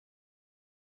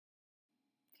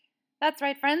That's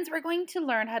right, friends. We're going to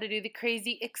learn how to do the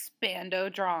crazy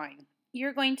Expando drawing.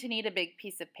 You're going to need a big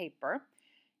piece of paper.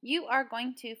 You are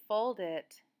going to fold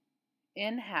it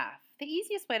in half. The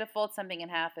easiest way to fold something in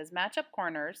half is match up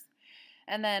corners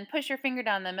and then push your finger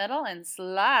down the middle and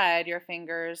slide your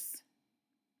fingers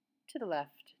to the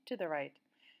left, to the right.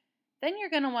 Then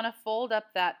you're going to want to fold up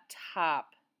that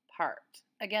top part.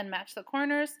 Again, match the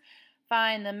corners,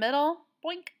 find the middle,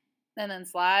 boink, and then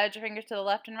slide your fingers to the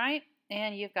left and right.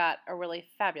 And you've got a really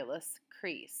fabulous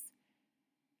crease.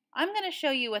 I'm going to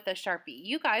show you with a Sharpie.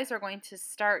 You guys are going to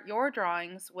start your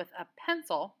drawings with a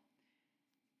pencil,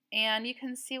 and you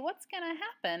can see what's going to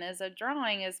happen is a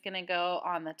drawing is going to go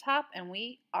on the top, and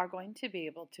we are going to be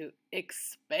able to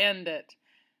expand it.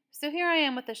 So here I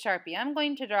am with a Sharpie. I'm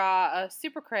going to draw a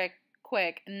super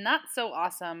quick, not so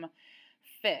awesome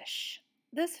fish.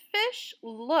 This fish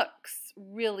looks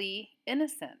really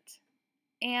innocent,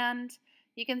 and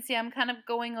you can see I'm kind of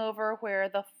going over where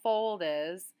the fold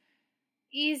is.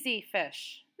 Easy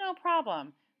fish, no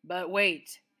problem. But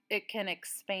wait, it can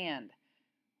expand.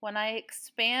 When I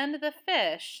expand the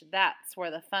fish, that's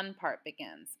where the fun part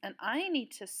begins. And I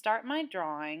need to start my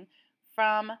drawing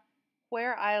from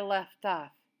where I left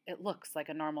off. It looks like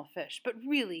a normal fish, but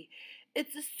really,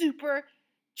 it's a super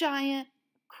giant,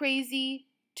 crazy,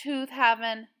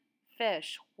 tooth-having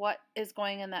fish. What is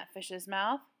going in that fish's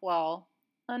mouth? Well,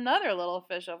 another little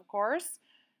fish, of course.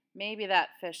 Maybe that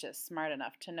fish is smart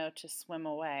enough to know to swim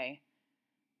away.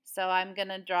 So I'm going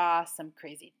to draw some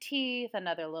crazy teeth,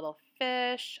 another little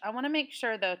fish. I want to make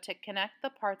sure, though, to connect the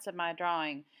parts of my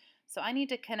drawing. So I need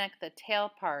to connect the tail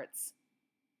parts.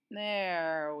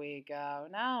 There we go.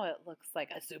 Now it looks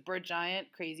like a super giant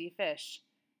crazy fish.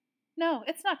 No,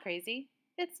 it's not crazy.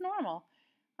 It's normal.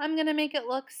 I'm going to make it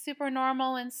look super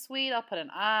normal and sweet. I'll put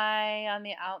an eye on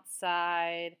the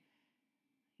outside.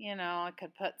 You know, I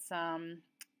could put some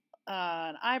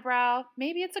an eyebrow.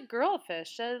 Maybe it's a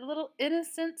girlfish, a little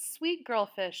innocent, sweet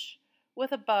girlfish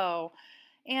with a bow.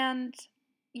 And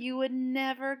you would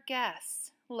never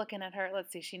guess, looking at her.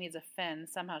 Let's see, she needs a fin.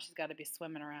 Somehow she's got to be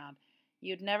swimming around.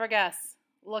 You'd never guess,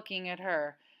 looking at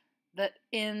her, that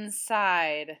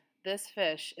inside this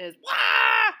fish is,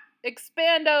 wah!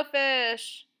 Expando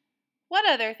fish! What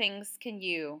other things can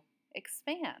you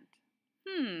expand?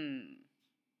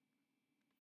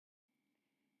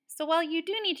 So while you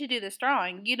do need to do this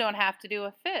drawing, you don't have to do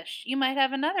a fish. You might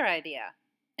have another idea.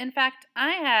 In fact,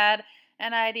 I had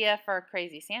an idea for a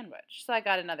crazy sandwich. So I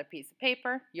got another piece of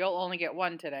paper. You'll only get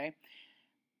one today.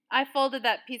 I folded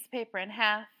that piece of paper in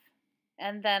half,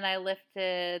 and then I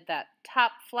lifted that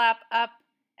top flap up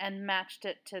and matched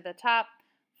it to the top,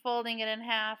 folding it in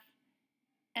half.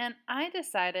 And I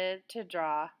decided to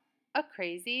draw a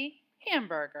crazy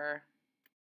hamburger.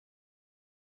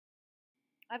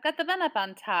 I've got the bun up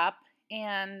on top,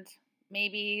 and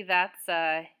maybe that's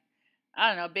a, I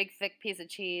don't know, big thick piece of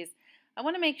cheese. I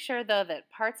want to make sure, though, that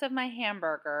parts of my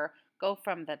hamburger go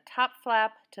from the top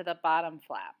flap to the bottom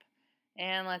flap.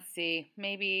 And let's see,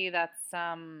 maybe that's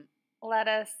some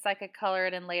lettuce. I could color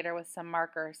it in later with some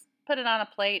markers. Put it on a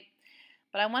plate.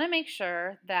 But I want to make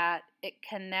sure that it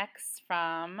connects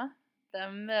from the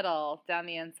middle down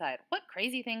the inside. What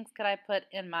crazy things could I put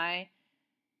in my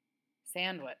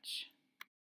sandwich?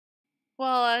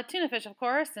 Well, a tuna fish, of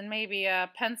course, and maybe a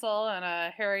pencil and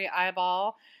a hairy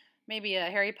eyeball, maybe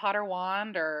a Harry Potter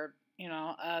wand, or, you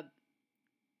know, a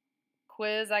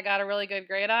quiz I got a really good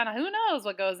grade on. Who knows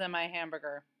what goes in my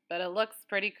hamburger? But it looks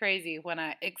pretty crazy when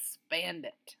I expand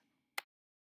it.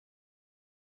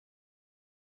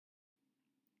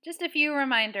 Just a few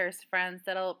reminders, friends,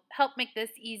 that'll help make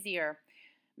this easier.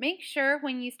 Make sure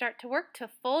when you start to work to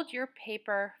fold your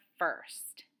paper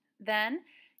first. Then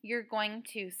you're going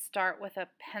to start with a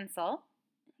pencil.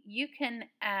 You can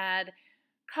add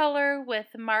color with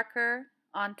marker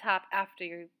on top after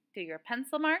you do your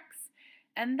pencil marks.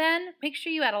 And then make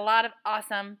sure you add a lot of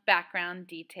awesome background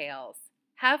details.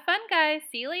 Have fun, guys.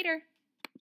 See you later.